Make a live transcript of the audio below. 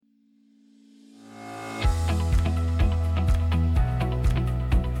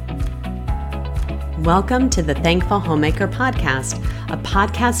Welcome to the Thankful Homemaker Podcast, a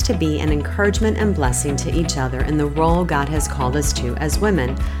podcast to be an encouragement and blessing to each other in the role God has called us to as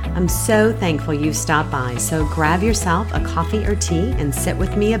women. I'm so thankful you stopped by, so grab yourself a coffee or tea and sit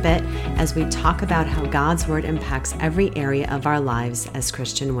with me a bit as we talk about how God's Word impacts every area of our lives as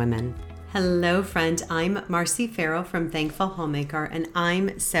Christian women. Hello, friend. I'm Marcy Farrow from Thankful Homemaker, and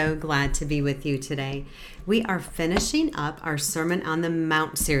I'm so glad to be with you today. We are finishing up our Sermon on the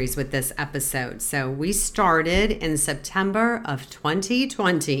Mount series with this episode. So we started in September of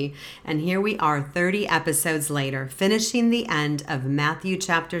 2020, and here we are 30 episodes later, finishing the end of Matthew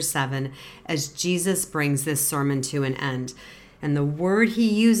chapter 7 as Jesus brings this sermon to an end. And the word he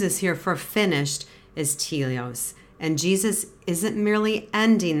uses here for finished is teleos. And Jesus isn't merely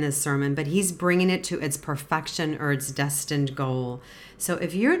ending this sermon, but he's bringing it to its perfection or its destined goal. So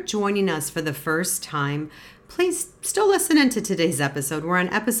if you're joining us for the first time, please still listen into today's episode. We're on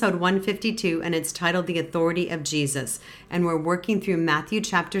episode 152, and it's titled The Authority of Jesus. And we're working through Matthew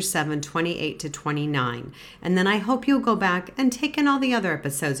chapter 7, 28 to 29. And then I hope you'll go back and take in all the other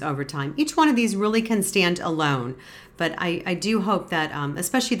episodes over time. Each one of these really can stand alone. But I do hope that,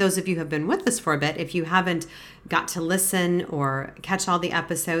 especially those of you who have been with us for a bit, if you haven't got to listen or catch all the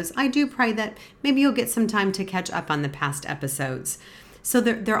episodes, I do pray that maybe you'll get some time to catch up on the past episodes. So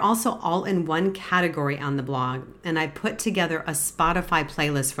they're also all in one category on the blog, and I put together a Spotify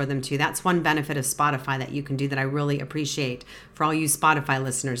playlist for them too. That's one benefit of Spotify that you can do that I really appreciate for all you Spotify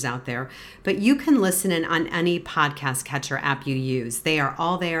listeners out there. But you can listen in on any podcast catcher app you use. They are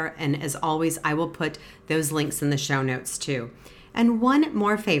all there, and as always, I will put those links in the show notes too. And one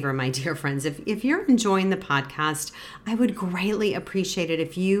more favor, my dear friends, if you're enjoying the podcast, I would greatly appreciate it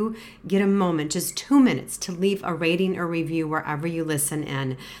if you get a moment, just 2 minutes, to leave a rating or review wherever you listen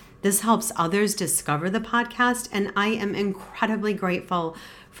in. This helps others discover the podcast, and I am incredibly grateful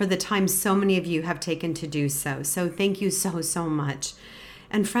for the time so many of you have taken to do so. So thank you so much.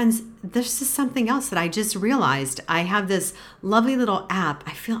 And friends, this is something else that I just realized. I have this lovely little app.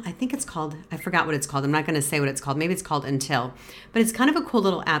 I think it's called, I forgot what it's called. I'm not going to say what it's called. Maybe it's called Until. But it's kind of a cool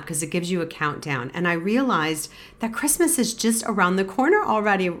little app because it gives you a countdown. And I realized that Christmas is just around the corner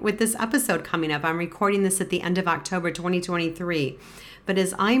already with this episode coming up. I'm recording this at the end of October 2023. But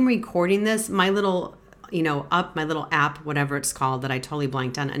as I'm recording this, my little, my little app, whatever it's called that I totally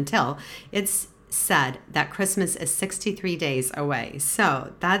blanked on, Until, it's said that Christmas is 63 days away.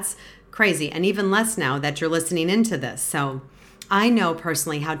 So that's crazy, and even less now that you're listening into this. So I know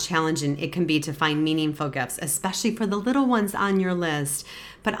personally how challenging it can be to find meaningful gifts, especially for the little ones on your list.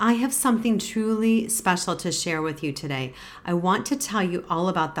 But I have something truly special to share with you today. I want to tell you all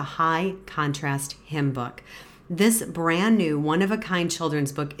about the High Contrast Hymn Book. This brand new one-of-a-kind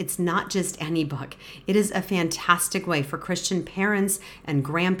children's book, it's not just any book. It is a fantastic way for Christian parents and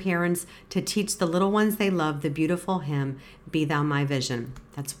grandparents to teach the little ones they love the beautiful hymn, Be Thou My Vision.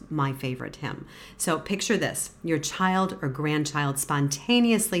 That's my favorite hymn. So picture this, your child or grandchild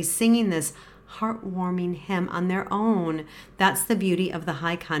spontaneously singing this heartwarming hymn on their own. That's the beauty of the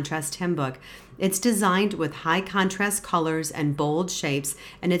High Contrast Hymn Book. It's designed with high contrast colors and bold shapes,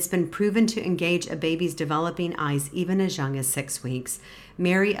 and it's been proven to engage a baby's developing eyes even as young as 6 weeks.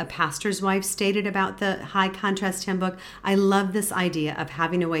 Mary, a pastor's wife, stated about the High Contrast Hymn Book, "I love this idea of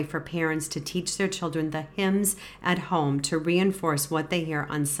having a way for parents to teach their children the hymns at home to reinforce what they hear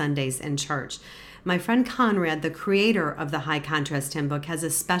on Sundays in church." My friend Conrad, the creator of the High Contrast Hymn Book, has a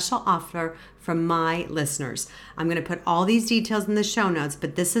special offer from my listeners. I'm going to put all these details in the show notes,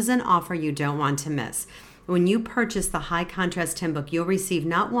 but this is an offer you don't want to miss. When you purchase the High Contrast Hymn Book, you'll receive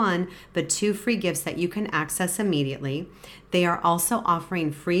not one, but 2 free gifts that you can access immediately. They are also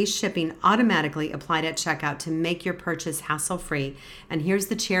offering free shipping automatically applied at checkout to make your purchase hassle-free. And here's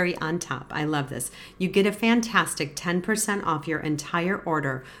the cherry on top. I love this. You get a fantastic 10% off your entire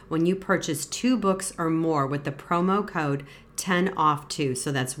order when you purchase 2 books or more with the promo code 10OFF2.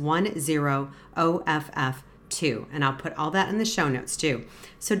 So that's 10OFF2. And I'll put all that in the show notes too.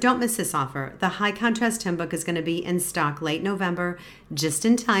 So don't miss this offer. The High Contrast Hymn Book is going to be in stock late November, just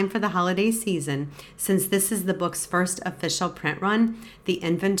in time for the holiday season. Since this is the book's first official print run, the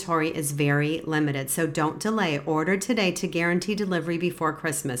inventory is very limited. So don't delay. Order today to guarantee delivery before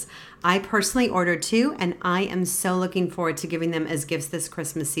Christmas. I personally ordered 2, and I am so looking forward to giving them as gifts this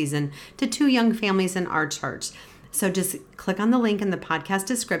Christmas season to 2 young families in our church. So just click on the link in the podcast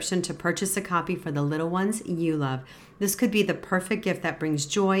description to purchase a copy for the little ones you love. This could be the perfect gift that brings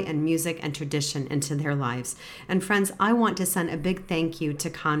joy and music and tradition into their lives. And friends, I want to send a big thank you to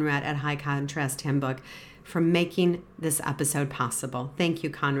Conrad at High Contrast Hymn Book for making this episode possible. Thank you,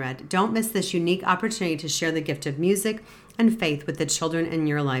 Conrad. Don't miss this unique opportunity to share the gift of music and faith with the children in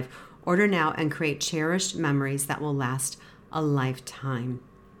your life. Order now and create cherished memories that will last a lifetime.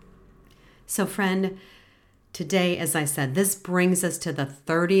 So friend, today, as I said, this brings us to the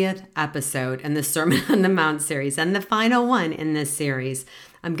 30th episode in the Sermon on the Mount series and the final one in this series.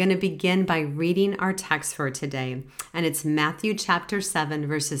 I'm going to begin by reading our text for today, and it's Matthew chapter 7,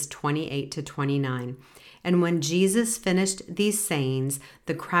 verses 28 to 29. And when Jesus finished these sayings,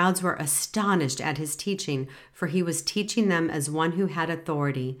 the crowds were astonished at his teaching, for he was teaching them as one who had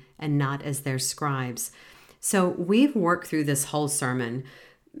authority and not as their scribes. So we've worked through this whole sermon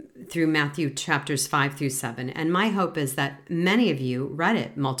through Matthew chapters 5 through 7. And my hope is that many of you read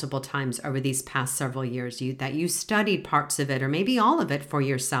it multiple times over these past several years, that you studied parts of it or maybe all of it for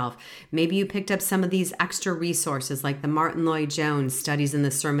yourself. Maybe you picked up some of these extra resources like the Martin Lloyd-Jones studies in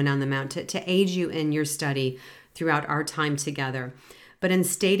the Sermon on the Mount to aid you in your study throughout our time together. But in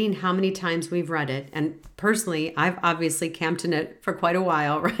stating how many times we've read it, and personally, I've obviously camped in it for quite a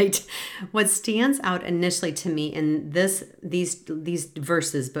while, right? What stands out initially to me in these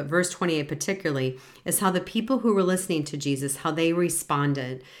verses, but verse 28 particularly, is how the people who were listening to Jesus, how they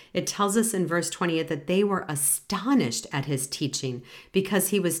responded. It tells us in verse 28 that they were astonished at his teaching because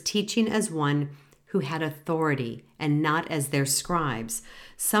he was teaching as one who had authority and not as their scribes.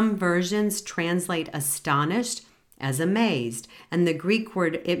 Some versions translate astonished as amazed. And the Greek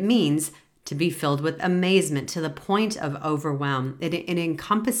word, it means to be filled with amazement to the point of overwhelm. It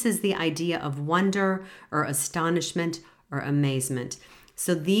encompasses the idea of wonder or astonishment or amazement.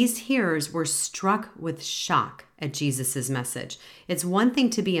 So these hearers were struck with shock at Jesus's message. It's one thing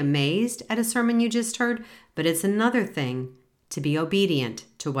to be amazed at a sermon you just heard, but it's another thing to be obedient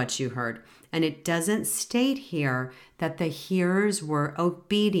to what you heard. And it doesn't state here that the hearers were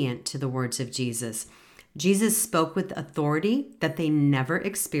obedient to the words of Jesus. Jesus spoke with authority that they never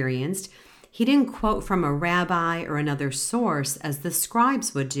experienced. He didn't quote from a rabbi or another source as the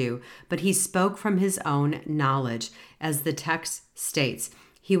scribes would do, but he spoke from his own knowledge. As the text states,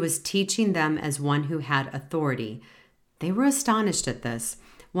 he was teaching them as one who had authority. They were astonished at this.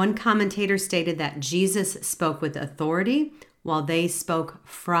 One commentator stated that Jesus spoke with authority while they spoke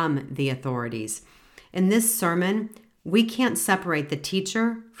from the authorities. In this sermon, we can't separate the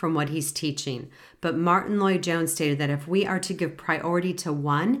teacher from what he's teaching, but Martin Lloyd-Jones stated that if we are to give priority to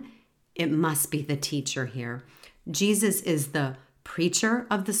one, it must be the teacher here. Jesus is the preacher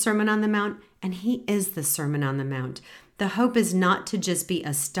of the Sermon on the Mount, and he is the Sermon on the Mount. The hope is not to just be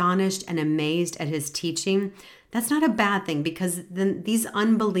astonished and amazed at his teaching. That's not a bad thing because then these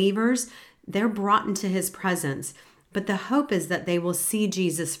unbelievers, they're brought into his presence. But the hope is that they will see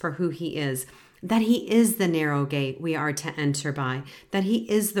Jesus for who he is, that he is the narrow gate we are to enter by, that he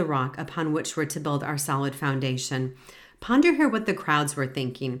is the rock upon which we're to build our solid foundation. Ponder here what the crowds were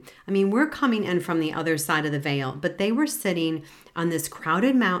thinking. I mean, we're coming in from the other side of the veil, but they were sitting on this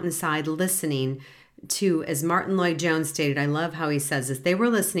crowded mountainside listening to, as Martin Lloyd-Jones stated, I love how he says this, they were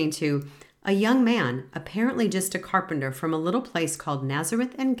listening to a young man, apparently just a carpenter from a little place called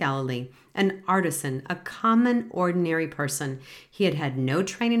Nazareth in Galilee, an artisan, a common, ordinary person. He had had no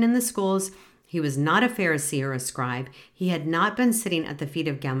training in the schools. He was not a Pharisee or a scribe. He had not been sitting at the feet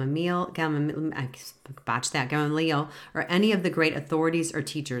of Gamaliel or any of the great authorities or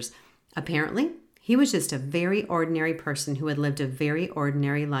teachers. Apparently, he was just a very ordinary person who had lived a very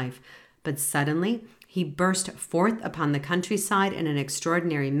ordinary life. But suddenly, he burst forth upon the countryside in an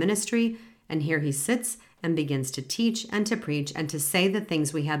extraordinary ministry, and here he sits and begins to teach and to preach and to say the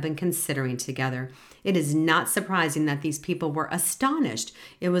things we have been considering together. It is not surprising that these people were astonished.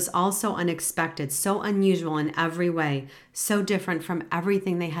 It was also unexpected, so unusual in every way, so different from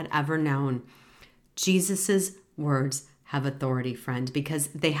everything they had ever known. Jesus's words have authority, friend, because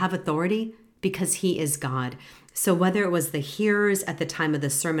they have authority because he is God. So whether it was the hearers at the time of the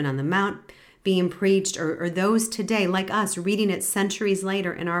Sermon on the Mount being preached or those today, like us, reading it centuries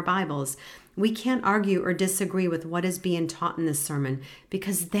later in our Bibles, we can't argue or disagree with what is being taught in this sermon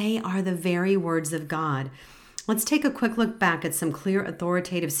because they are the very words of God. Let's take a quick look back at some clear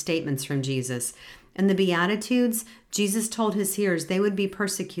authoritative statements from Jesus. In the Beatitudes, Jesus told his hearers they would be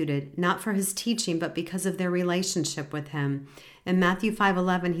persecuted, not for his teaching, but because of their relationship with him. In Matthew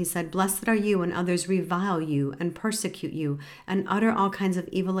 5:11, he said, "Blessed are you when others revile you and persecute you and utter all kinds of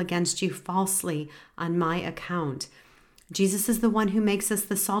evil against you falsely on my account." Jesus is the one who makes us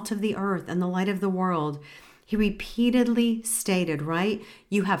the salt of the earth and the light of the world. He repeatedly stated, right?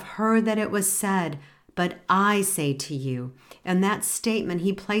 You have heard that it was said, but I say to you. And that statement,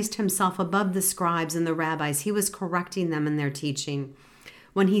 he placed himself above the scribes and the rabbis. He was correcting them in their teaching.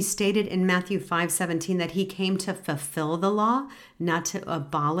 When he stated in Matthew 5:17 that he came to fulfill the law, not to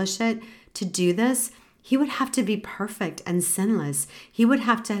abolish it, to do this, He would have to be perfect and sinless. He would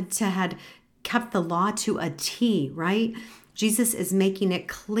have to had kept the law to a T, right? Jesus is making it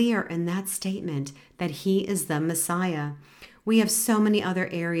clear in that statement that he is the Messiah. We have so many other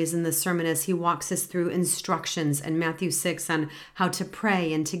areas in the sermon as he walks us through instructions in Matthew 6 on how to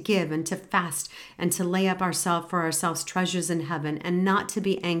pray and to give and to fast and to lay up for ourselves treasures in heaven and not to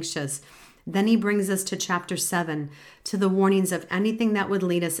be anxious. Then he brings us to chapter 7, to the warnings of anything that would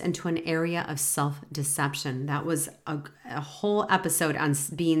lead us into an area of self-deception. That was a whole episode on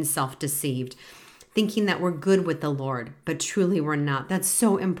being self-deceived, thinking that we're good with the Lord, but truly we're not. That's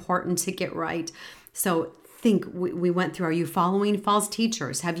so important to get right. So we went through, are you following false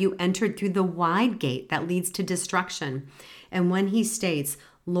teachers? Have you entered through the wide gate that leads to destruction? And when he states,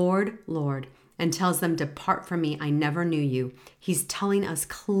 Lord, Lord, and tells them, depart from me, I never knew you, he's telling us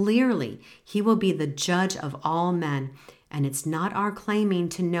clearly he will be the judge of all men. And it's not our claiming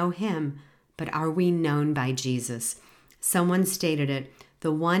to know him, but are we known by Jesus? Someone stated it,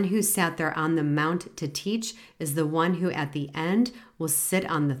 the one who sat there on the mount to teach is the one who at the end will sit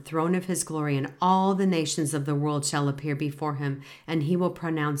on the throne of his glory, and all the nations of the world shall appear before him, and he will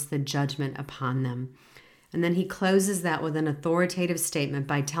pronounce the judgment upon them. And then he closes that with an authoritative statement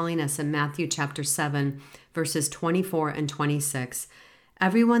by telling us in Matthew chapter 7, verses 24 and 26,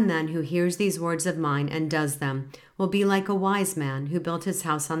 everyone then who hears these words of mine and does them will be like a wise man who built his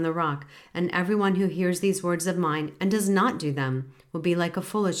house on the rock, and everyone who hears these words of mine and does not do them will be like a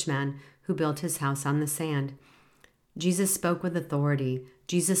foolish man who built his house on the sand. Jesus spoke with authority.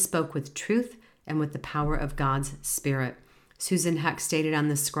 Jesus spoke with truth and with the power of God's Spirit. Susan Heck stated on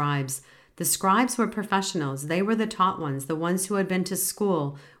the scribes were professionals. They were the taught ones, the ones who had been to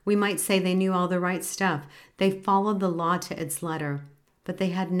school. We might say they knew all the right stuff. They followed the law to its letter, but they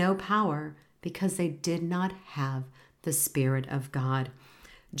had no power because they did not have the Spirit of God.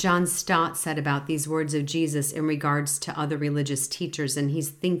 John Stott said about these words of Jesus in regards to other religious teachers, and he's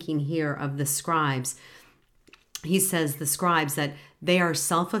thinking here of the scribes. He says the scribes that they are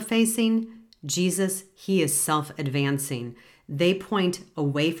self-effacing. Jesus, he is self-advancing. They point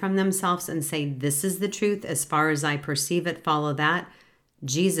away from themselves and say, this is the truth. As far as I perceive it, follow that.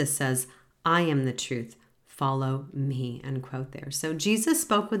 Jesus says, I am the truth. Follow me, end quote there. So Jesus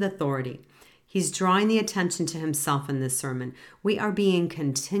spoke with authority. He's drawing the attention to himself in this sermon. We are being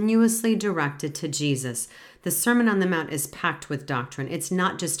continuously directed to Jesus. The Sermon on the Mount is packed with doctrine. It's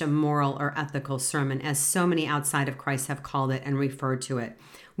not just a moral or ethical sermon, as so many outside of Christ have called it and referred to it.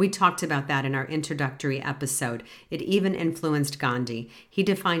 We talked about that in our introductory episode. It even influenced Gandhi. He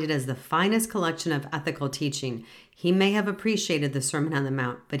defined it as the finest collection of ethical teaching. He may have appreciated the Sermon on the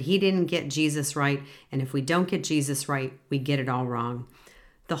Mount, but he didn't get Jesus right. And if we don't get Jesus right, we get it all wrong.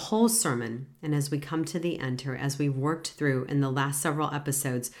 The whole sermon, and as we come to the end here, as we've worked through in the last several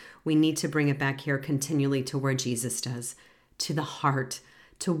episodes, we need to bring it back here continually to where Jesus does, to the heart,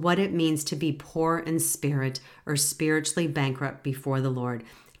 to what it means to be poor in spirit or spiritually bankrupt before the Lord,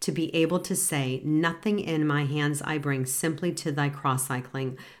 to be able to say, nothing in my hands I bring, simply to thy cross I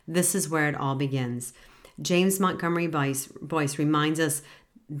cling. This is where it all begins. James Montgomery Boyce reminds us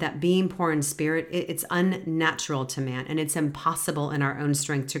that being poor in spirit, it's unnatural to man, and it's impossible in our own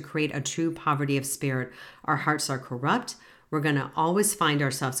strength to create a true poverty of spirit. Our hearts are corrupt. We're going to always find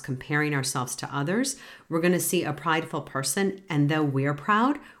ourselves comparing ourselves to others. We're going to see a prideful person, and though we're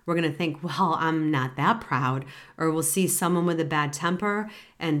proud, we're going to think, well, I'm not that proud. Or we'll see someone with a bad temper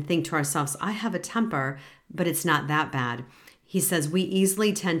and think to ourselves, I have a temper, but it's not that bad. He says we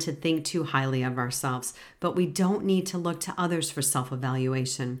easily tend to think too highly of ourselves, but we don't need to look to others for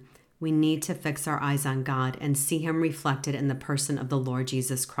self-evaluation. We need to fix our eyes on God and see him reflected in the person of the Lord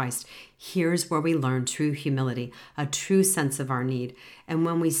Jesus Christ. Here's where we learn true humility, a true sense of our need. And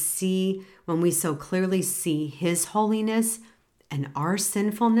when we so clearly see his holiness and our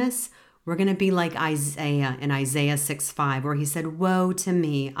sinfulness, we're going to be like Isaiah in Isaiah 6:5, where he said, woe to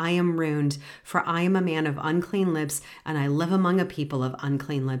me, I am ruined, for I am a man of unclean lips, and I live among a people of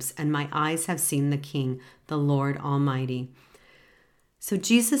unclean lips, and my eyes have seen the King, the Lord Almighty. So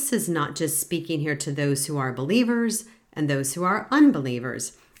Jesus is not just speaking here to those who are believers and those who are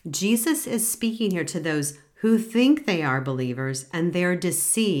unbelievers. Jesus is speaking here to those who think they are believers, and they're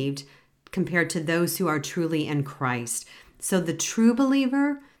deceived compared to those who are truly in Christ. So the true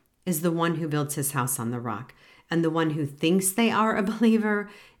believer is the one who builds his house on the rock, and the one who thinks they are a believer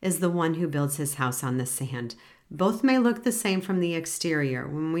is the one who builds his house on the sand. Both may look the same from the exterior.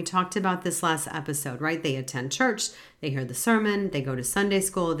 When we talked about this last episode, right? They attend church, they hear the sermon, they go to Sunday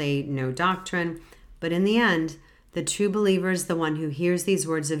school, they know doctrine. But in the end, the true believer is the one who hears these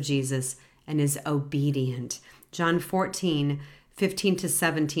words of Jesus and is obedient. John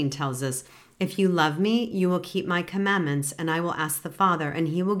 14:15-17 tells us, If you love me, you will keep my commandments, and I will ask the Father, and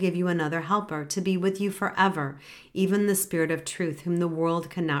he will give you another helper to be with you forever, even the Spirit of truth, whom the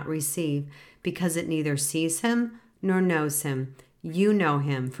world cannot receive, because it neither sees him nor knows him. You know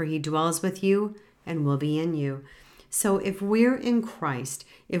him, for he dwells with you and will be in you. So if we're in Christ,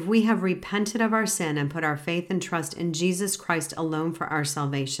 if we have repented of our sin and put our faith and trust in Jesus Christ alone for our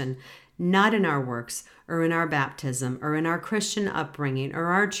salvation, not in our works or in our baptism or in our Christian upbringing or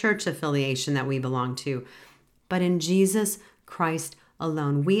our church affiliation that we belong to, but in Jesus Christ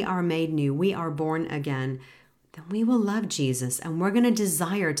alone, we are made new, we are born again, then we will love Jesus and we're going to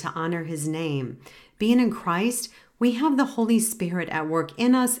desire to honor his name. Being in Christ, we have the Holy Spirit at work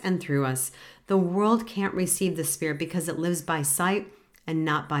in us and through us. The world can't receive the Spirit because it lives by sight and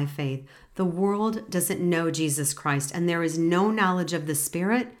not by faith. The world doesn't know Jesus Christ, and there is no knowledge of the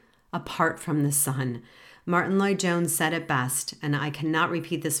Spirit apart from the Son. Martin Lloyd-Jones said it best, and I cannot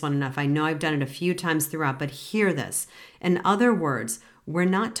repeat this one enough. I know I've done it a few times throughout, but hear this. In other words, we're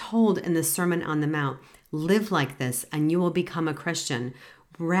not told in the Sermon on the Mount, live like this and you will become a Christian.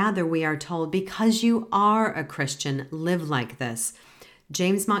 Rather, we are told, because you are a Christian, live like this.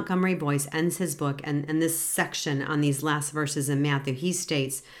 James Montgomery Boyce ends his book and this section on these last verses in Matthew. He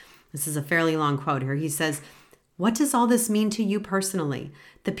states, this is a fairly long quote here, he says, "What does all this mean to you personally?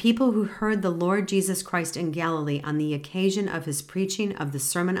 The people who heard the Lord Jesus Christ in Galilee on the occasion of his preaching of the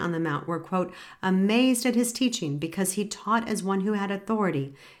Sermon on the Mount were, quote, amazed at his teaching because he taught as one who had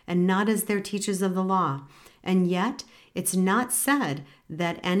authority and not as their teachers of the law. And yet it's not said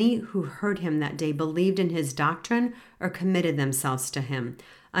that any who heard him that day believed in his doctrine or committed themselves to him.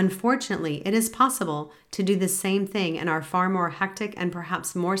 Unfortunately, it is possible to do the same thing in our far more hectic and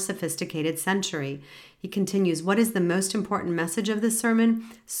perhaps more sophisticated century." He continues, "What is the most important message of this sermon?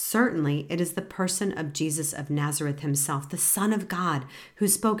 Certainly, it is the person of Jesus of Nazareth himself, the Son of God, who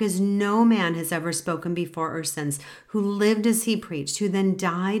spoke as no man has ever spoken before or since, who lived as he preached, who then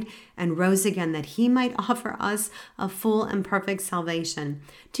died and rose again that he might offer us a full and perfect salvation.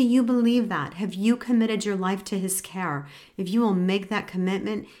 Do you believe that? Have you committed your life to his care? If you will make that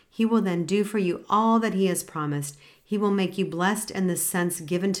commitment, he will then do for you all that he has promised. He will make you blessed in the sense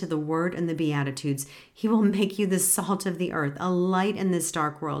given to the word and the Beatitudes. He will make you the salt of the earth, a light in this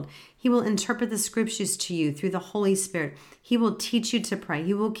dark world. He will interpret the scriptures to you through the Holy Spirit. He will teach you to pray.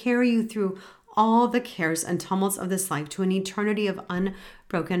 He will carry you through all the cares and tumults of this life to an eternity of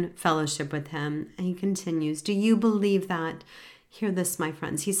unbroken fellowship with him." And he continues, do you believe that? Hear this, my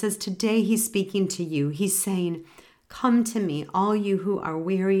friends. He says, today he's speaking to you. He's saying, come to me, all you who are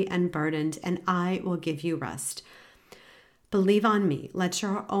weary and burdened, and I will give you rest. Believe on me. Let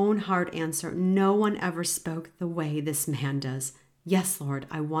your own heart answer. No one ever spoke the way this man does. Yes, Lord,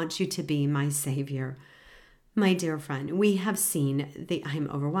 I want you to be my Savior. My dear friend, we have seen I'm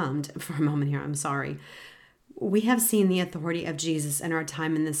overwhelmed for a moment here. I'm sorry. We have seen the authority of Jesus in our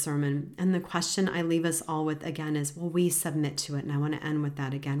time in this sermon. And the question I leave us all with again is, will we submit to it? And I want to end with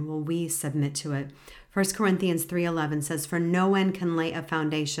that again. Will we submit to it? 1 Corinthians 3:11 says, for no one can lay a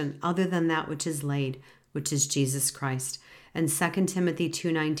foundation other than that which is laid, which is Jesus Christ. And 2 Timothy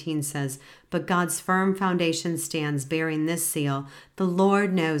 2:19 says, but God's firm foundation stands, bearing this seal, the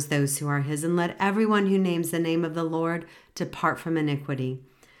Lord knows those who are his, and let everyone who names the name of the Lord depart from iniquity.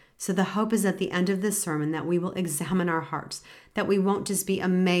 So the hope is at the end of this sermon that we will examine our hearts, that we won't just be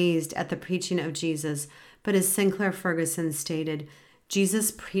amazed at the preaching of Jesus, but as Sinclair Ferguson stated,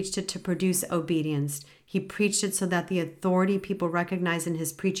 Jesus preached it to produce obedience. He preached it so that the authority people recognize in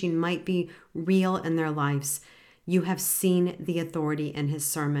his preaching might be real in their lives. You have seen the authority in his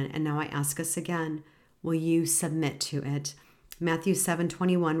sermon, and now I ask us again, will you submit to it? Matthew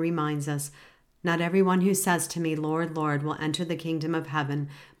 7:21 reminds us, not everyone who says to me, Lord, Lord, will enter the kingdom of heaven,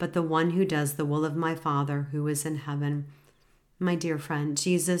 but the one who does the will of my Father who is in heaven. My dear friend,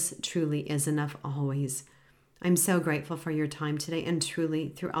 Jesus truly is enough always. I'm so grateful for your time today, and truly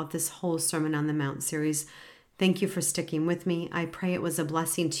throughout this whole Sermon on the Mount series. Thank you for sticking with me. I pray it was a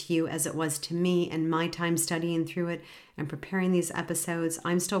blessing to you as it was to me and my time studying through it and preparing these episodes.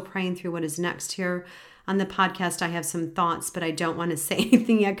 I'm still praying through what is next here on the podcast. I have some thoughts, but I don't want to say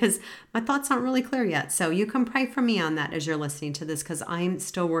anything yet because my thoughts aren't really clear yet. So you can pray for me on that as you're listening to this because I'm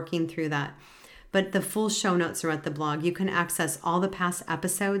still working through that. But the full show notes are at the blog. You can access all the past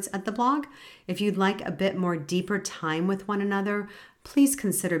episodes at the blog. If you'd like a bit more deeper time with one another, please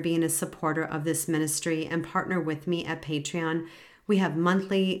consider being a supporter of this ministry and partner with me at Patreon. We have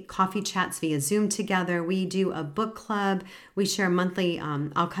monthly coffee chats via Zoom together. We do a book club. We share monthly,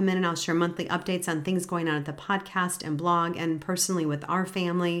 I'll come in and I'll share monthly updates on things going on at the podcast and blog and personally with our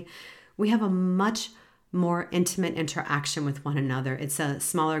family. We have a much more intimate interaction with one another. It's a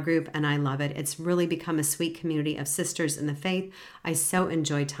smaller group and I love it. It's really become a sweet community of sisters in the faith I so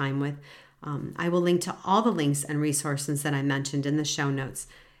enjoy time with. I will link to all the links and resources that I mentioned in the show notes.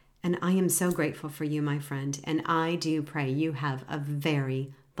 And I am so grateful for you, my friend, and I do pray you have a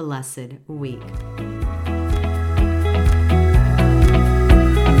very blessed week.